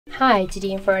Hi,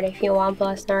 today for the few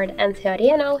OnePlus Nord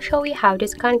N30 and I'll show you how to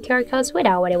scan QR codes with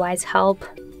our device help.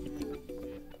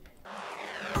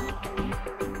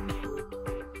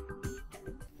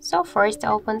 So first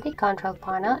open the control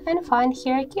panel and find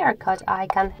here QR code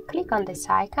icon. Click on this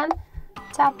icon,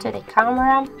 tap to the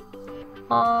camera.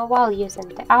 While using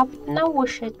the app, now we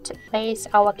should place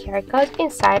our QR code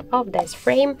inside of this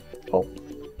frame.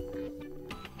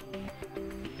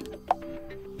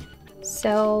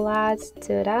 So let's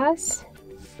do this,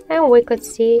 and we could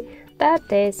see that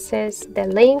this is the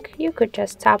link. You could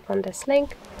just tap on this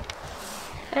link,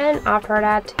 and after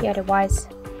that your device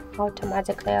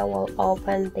automatically will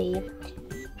open the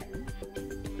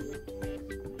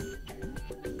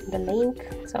link.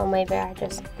 So maybe I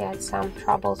just get some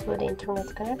troubles with the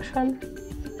internet connection.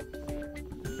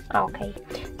 Okay,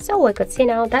 so we could see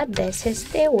now that this is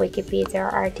the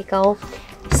Wikipedia article.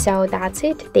 So that's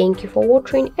it. Thank you for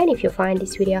watching, and if you find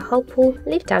this video helpful,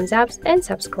 leave thumbs up and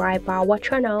subscribe our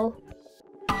channel.